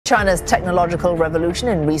China's technological revolution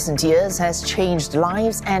in recent years has changed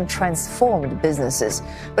lives and transformed businesses.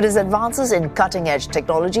 But its advances in cutting-edge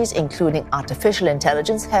technologies, including artificial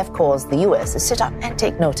intelligence, have caused the U.S. to sit up and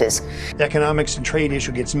take notice. The economics and trade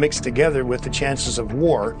issue gets mixed together with the chances of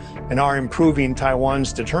war and our improving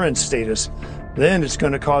Taiwan's deterrence status. Then it's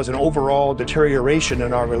going to cause an overall deterioration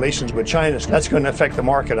in our relations with China. That's going to affect the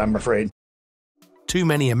market, I'm afraid. Too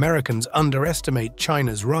many Americans underestimate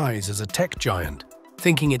China's rise as a tech giant,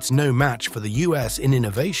 thinking it's no match for the US in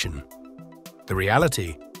innovation. The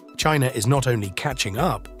reality, China is not only catching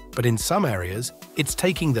up, but in some areas, it's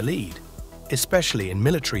taking the lead, especially in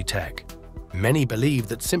military tech. Many believe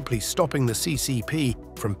that simply stopping the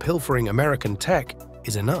CCP from pilfering American tech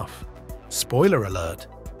is enough. Spoiler alert,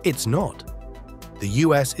 it's not. The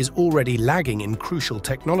US is already lagging in crucial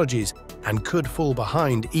technologies and could fall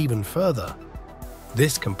behind even further.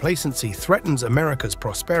 This complacency threatens America's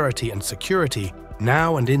prosperity and security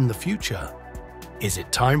now and in the future. Is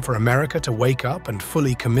it time for America to wake up and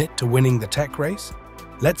fully commit to winning the tech race?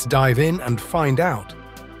 Let's dive in and find out.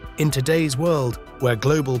 In today's world, where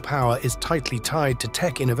global power is tightly tied to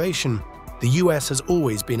tech innovation, the US has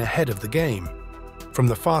always been ahead of the game. From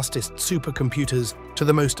the fastest supercomputers to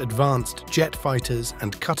the most advanced jet fighters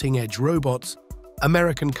and cutting-edge robots,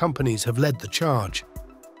 American companies have led the charge.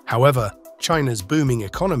 However, China's booming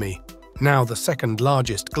economy, now the second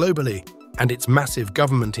largest globally, and its massive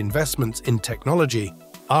government investments in technology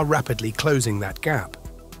are rapidly closing that gap.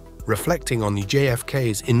 Reflecting on the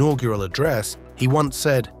JFK's inaugural address, he once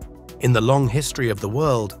said, "In the long history of the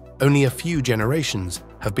world, only a few generations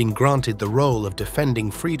have been granted the role of defending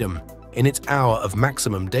freedom in its hour of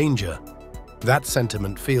maximum danger." That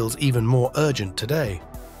sentiment feels even more urgent today.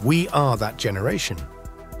 We are that generation.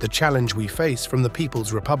 The challenge we face from the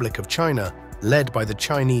People's Republic of China, led by the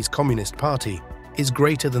Chinese Communist Party, is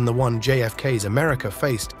greater than the one JFK's America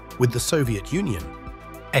faced with the Soviet Union.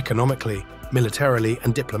 Economically, militarily,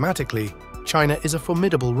 and diplomatically, China is a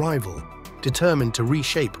formidable rival, determined to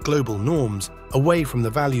reshape global norms away from the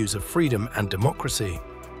values of freedom and democracy.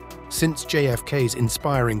 Since JFK's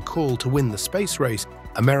inspiring call to win the space race,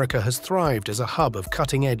 America has thrived as a hub of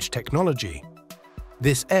cutting-edge technology.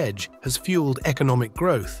 This edge has fueled economic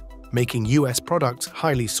growth, making US products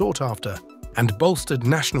highly sought after, and bolstered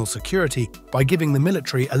national security by giving the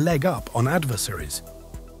military a leg up on adversaries.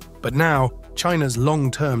 But now, China's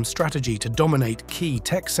long-term strategy to dominate key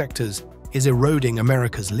tech sectors is eroding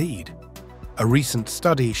America's lead. A recent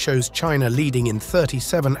study shows China leading in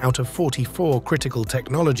 37 out of 44 critical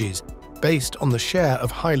technologies based on the share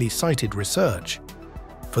of highly cited research.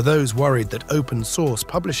 For those worried that open-source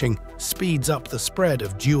publishing speeds up the spread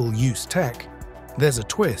of dual-use tech, there's a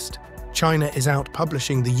twist. China is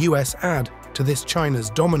out-publishing the US add to this China's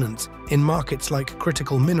dominance in markets like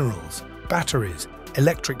critical minerals, batteries,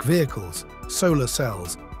 electric vehicles, solar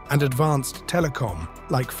cells, and advanced telecom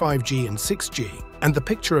like 5G and 6G, and the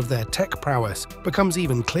picture of their tech prowess becomes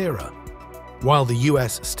even clearer. While the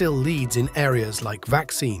US still leads in areas like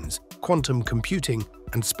vaccines, quantum computing,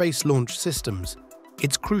 and space launch systems,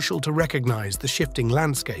 it's crucial to recognize the shifting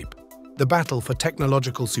landscape. The battle for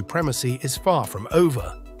technological supremacy is far from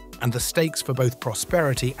over, and the stakes for both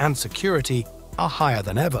prosperity and security are higher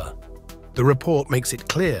than ever. The report makes it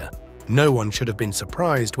clear, no one should have been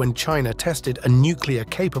surprised when China tested a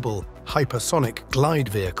nuclear-capable hypersonic glide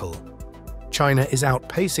vehicle. China is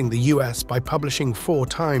outpacing the US by publishing 4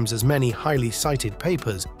 times as many highly cited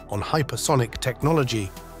papers on hypersonic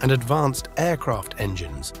technology and advanced aircraft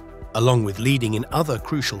engines, along with leading in other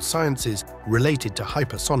crucial sciences related to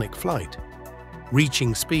hypersonic flight.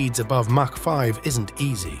 Reaching speeds above Mach 5 isn't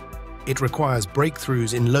easy. It requires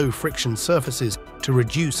breakthroughs in low-friction surfaces to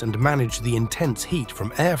reduce and manage the intense heat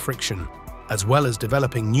from air friction, as well as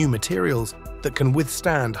developing new materials that can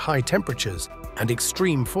withstand high temperatures and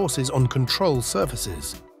extreme forces on control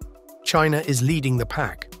surfaces. China is leading the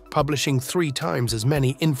pack, publishing 3 times as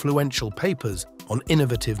many influential papers on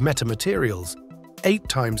innovative metamaterials, 8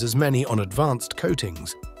 times as many on advanced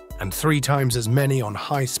coatings, and 3 times as many on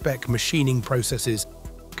high-spec machining processes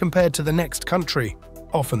compared to the next country,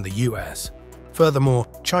 often the US. Furthermore,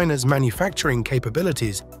 China's manufacturing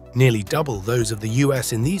capabilities, nearly double those of the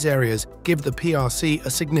US in these areas, give the PRC a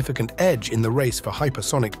significant edge in the race for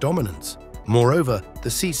hypersonic dominance. Moreover, the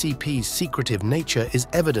CCP's secretive nature is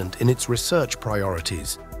evident in its research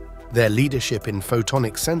priorities. Their leadership in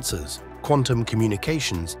photonic sensors, quantum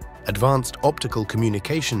communications, advanced optical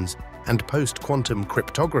communications, and post-quantum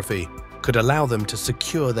cryptography could allow them to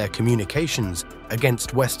secure their communications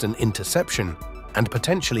against Western interception and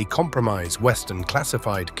potentially compromise Western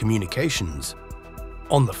classified communications.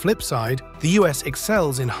 On the flip side, the US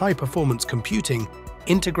excels in high-performance computing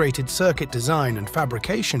integrated circuit design and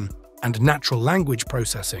fabrication, and natural language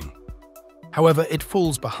processing. However, it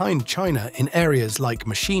falls behind China in areas like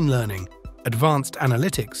machine learning, advanced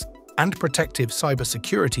analytics, and protective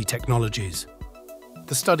cybersecurity technologies.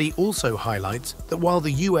 The study also highlights that while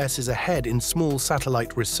the US is ahead in small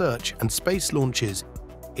satellite research and space launches,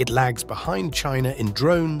 it lags behind China in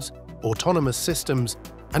drones, autonomous systems,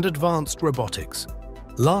 and advanced robotics.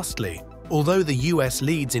 Lastly, although the US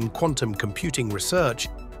leads in quantum computing research,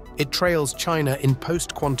 it trails China in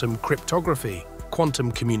post-quantum cryptography,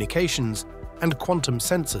 quantum communications, and quantum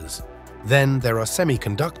sensors. Then there are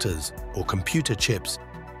semiconductors, or computer chips,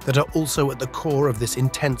 that are also at the core of this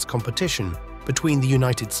intense competition between the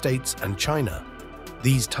United States and China.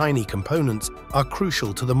 These tiny components are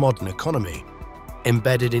crucial to the modern economy,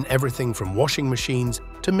 embedded in everything from washing machines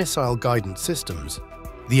to missile guidance systems.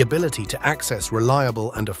 The ability to access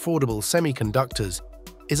reliable and affordable semiconductors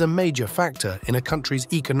is a major factor in a country's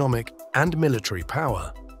economic and military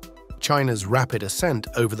power. China's rapid ascent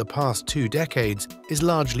over the past 2 decades is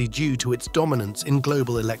largely due to its dominance in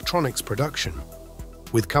global electronics production,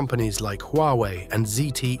 with companies like Huawei and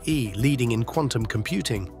ZTE leading in quantum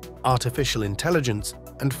computing, artificial intelligence,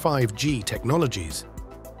 and 5G technologies.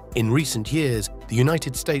 In recent years, the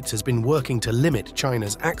United States has been working to limit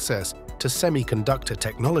China's access to semiconductor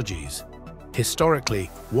technologies. Historically,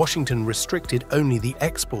 Washington restricted only the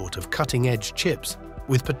export of cutting-edge chips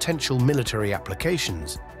with potential military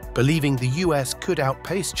applications, believing the US could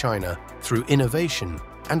outpace China through innovation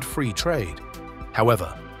and free trade.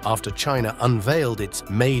 However, after China unveiled its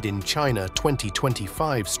Made in China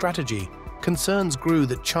 2025 strategy, concerns grew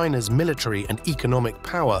that China's military and economic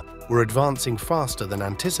power were advancing faster than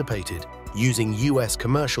anticipated, using US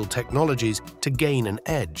commercial technologies to gain an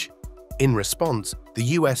edge. In response, the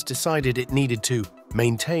US decided it needed to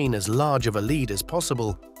maintain as large of a lead as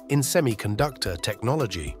possible in semiconductor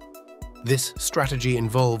technology. This strategy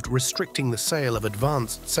involved restricting the sale of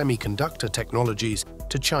advanced semiconductor technologies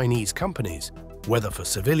to Chinese companies, whether for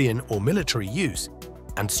civilian or military use,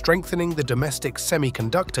 and strengthening the domestic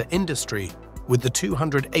semiconductor industry with the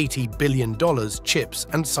 $280 billion CHIPS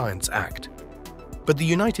and Science Act. But the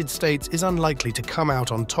United States is unlikely to come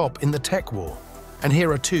out on top in the tech war, and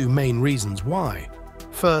here are 2 main reasons why.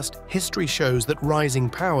 First, history shows that rising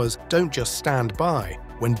powers don't just stand by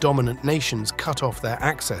when dominant nations cut off their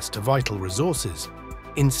access to vital resources.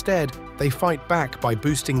 Instead, they fight back by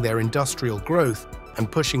boosting their industrial growth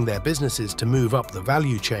and pushing their businesses to move up the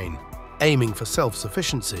value chain, aiming for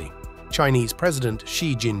self-sufficiency. Chinese President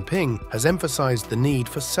Xi Jinping has emphasized the need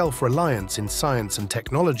for self-reliance in science and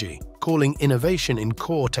technology, calling innovation in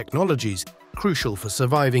core technologies crucial for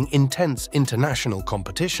surviving intense international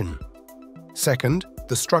competition. Second,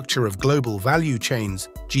 the structure of global value chains,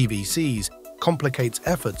 GVCs, complicates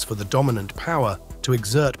efforts for the dominant power to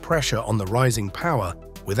exert pressure on the rising power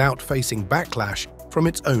without facing backlash from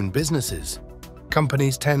its own businesses.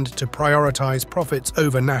 Companies tend to prioritize profits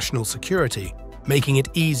over national security, making it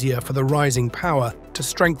easier for the rising power to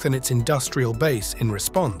strengthen its industrial base in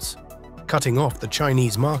response. Cutting off the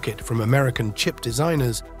Chinese market from American chip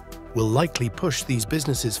designers will likely push these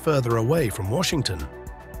businesses further away from Washington.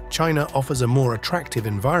 China offers a more attractive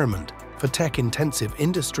environment for tech-intensive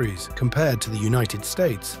industries compared to the United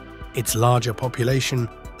States. Its larger population,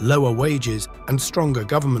 lower wages, and stronger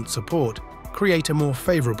government support create a more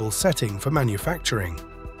favorable setting for manufacturing.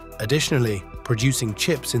 Additionally, producing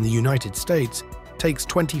chips in the United States takes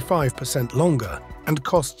 25% longer and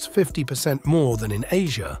costs 50% more than in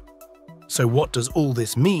Asia. So what does all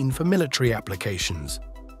this mean for military applications?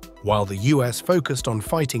 While the US focused on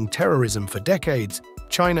fighting terrorism for decades,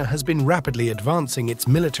 China has been rapidly advancing its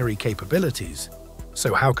military capabilities.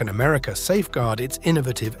 So how can America safeguard its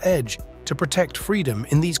innovative edge to protect freedom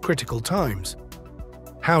in these critical times?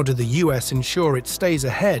 How do the US ensure it stays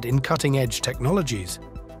ahead in cutting-edge technologies?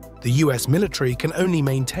 The US military can only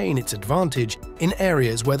maintain its advantage in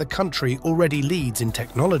areas where the country already leads in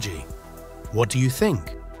technology. What do you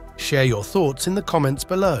think? Share your thoughts in the comments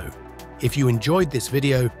below. If you enjoyed this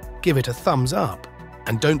video, give it a thumbs up.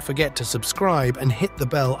 And don't forget to subscribe and hit the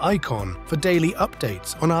bell icon for daily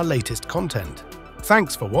updates on our latest content.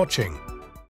 Thanks for watching.